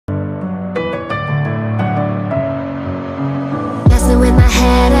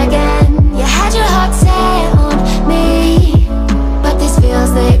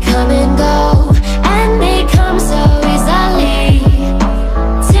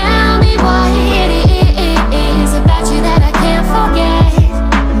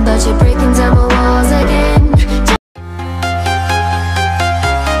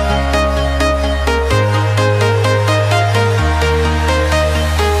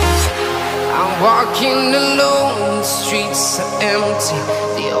Walking alone, the streets are empty.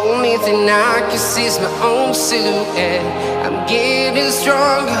 The only thing I can see is my own silhouette. I'm getting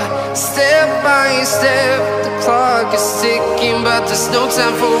stronger, step by step. The clock is ticking, but there's no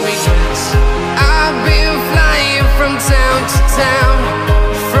time for regrets. I've been flying from town to town,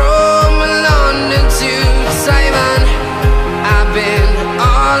 from London to Taiwan. I've been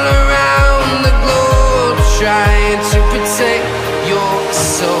all around the globe, trying to protect your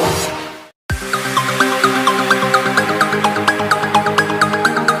soul.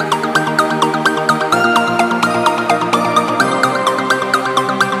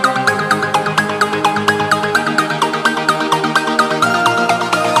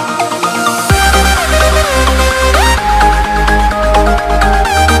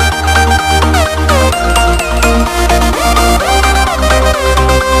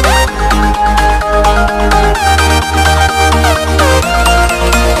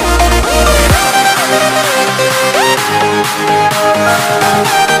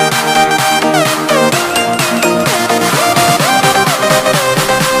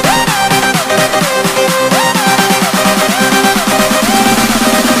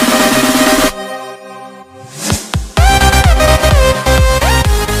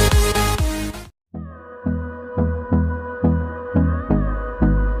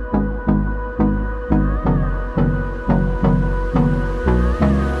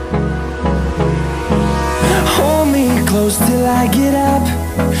 Close till I get up.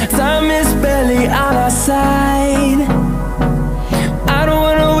 Time is barely on our side. I don't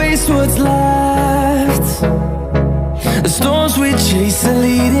wanna waste what's left. The storms we chase are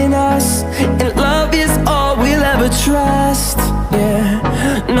leading us, and love is all we'll ever trust. Yeah,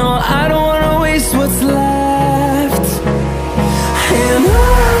 no, I don't wanna waste what's left. And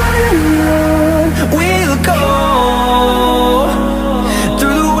on we'll go,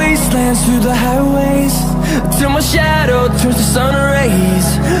 through the wastelands, through the highways, till my shadow turns to sun rays.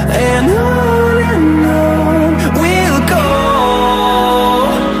 And on we'll go.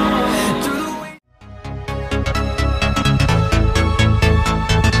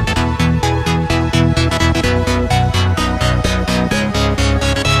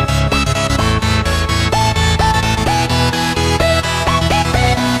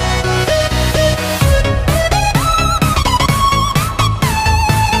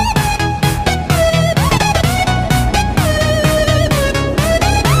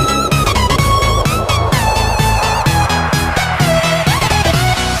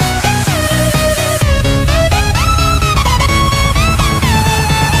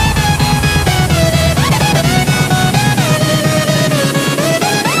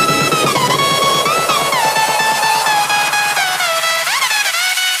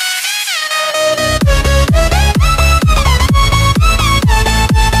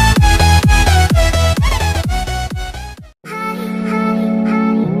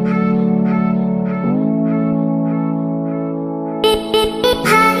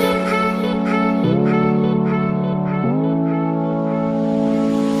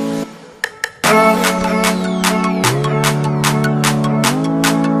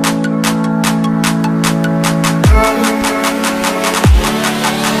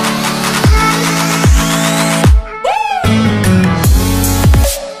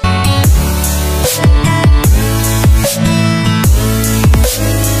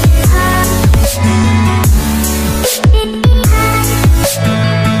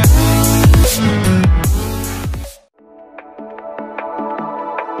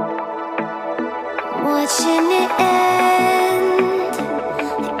 Watching it end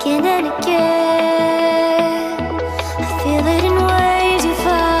again and again. I feel it in waves, you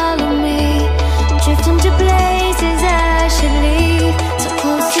follow me, drifting to places I should leave. So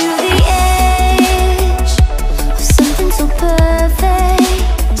close to the edge of something so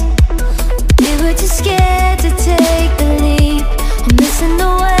perfect. We were too scared to take the leap. I'm missing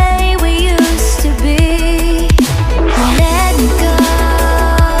the way we used to be. Let me go.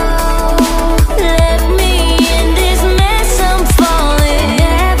 Let me in this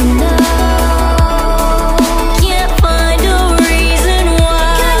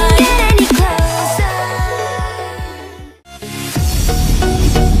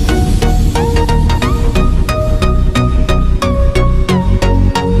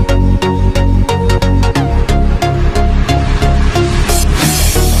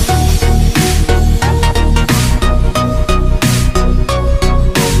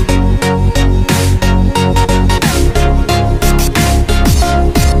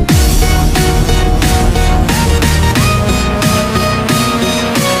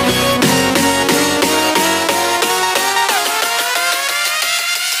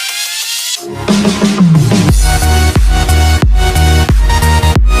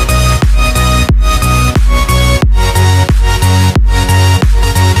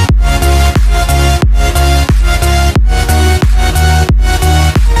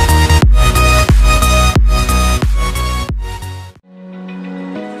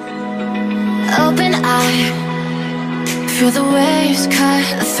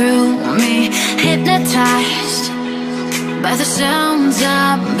through me, hypnotized by the sounds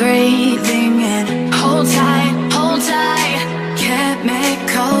I'm breathing in. Hold tight,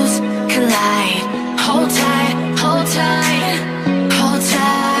 chemicals collide. Hold tight, hold tight, hold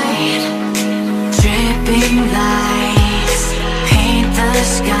tight. Dripping lights paint the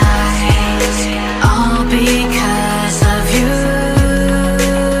skies, all because of you.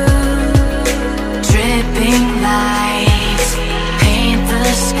 Dripping lights paint the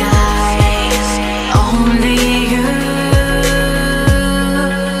skies, only you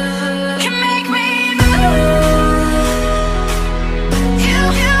can make me move. You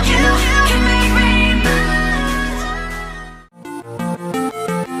can make me move.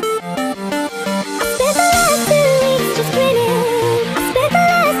 I spent the last 2 weeks just grinning. I spent the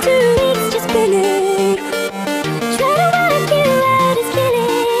last 2 weeks just grinning. Try to work you out is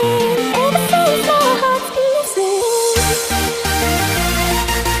killing. Ever since our hearts been missing.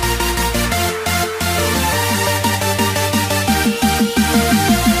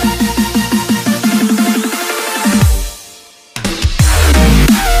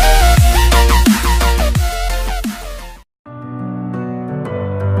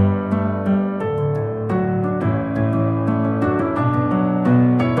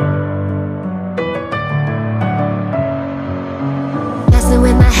 Messing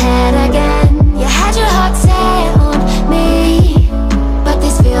with my head, I guess.